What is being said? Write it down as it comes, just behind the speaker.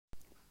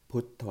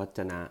พุทธวจ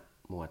นะ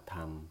หมวดธร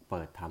รม เ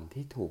ปิดธรรม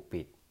ที่ถูก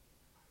ปิด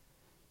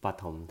ป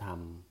ฐมธรรม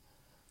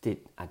จิต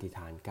อธิษฐ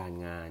านการ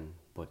งาน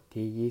บท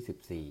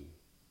ที่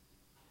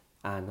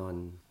 24 อานน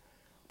ท์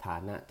ฐา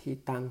นะที่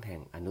ตั้งแห่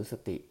งอนุส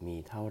ติมี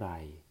เท่าไหร่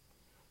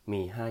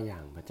มี5 อย่า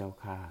งพระเจ้า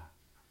ข้า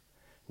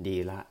ดี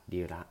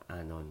ละอา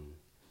นนท์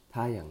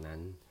ถ้าอย่างนั้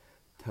น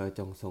เธอจ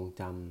งทรง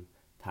จ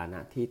ำฐานะ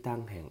ที่ตั้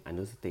งแห่งอ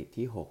นุสติ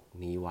ที่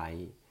 6 นี้ไว้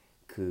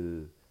คือ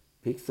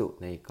ภิกษุ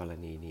ในกร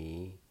ณีนี้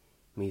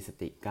มีส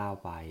ติก้าว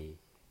ไป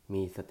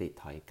มีสติ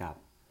ถอยกลับ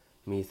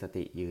มีส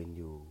ติยืน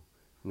อยู่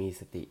มี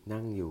สติ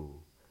นั่งอยู่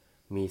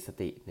มีส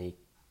ติใน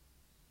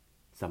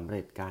สำเ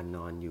ร็จการน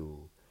อนอยู่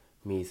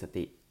มีส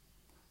ติ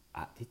อ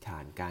ธิษฐา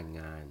นการ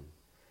งาน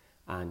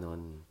อาน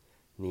นท์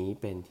นี้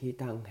เป็นที่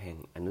ตั้งแห่ง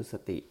อนุส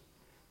ติ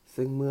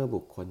ซึ่งเมื่อบุ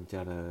คคลเจ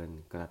ริญ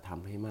กระท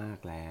ำให้มาก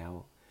แล้ว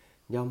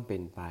ย่อมเป็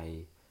นไป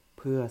เ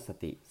พื่อส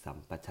ติสัม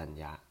ปชัญ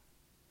ญะ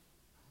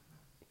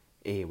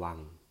เอวัง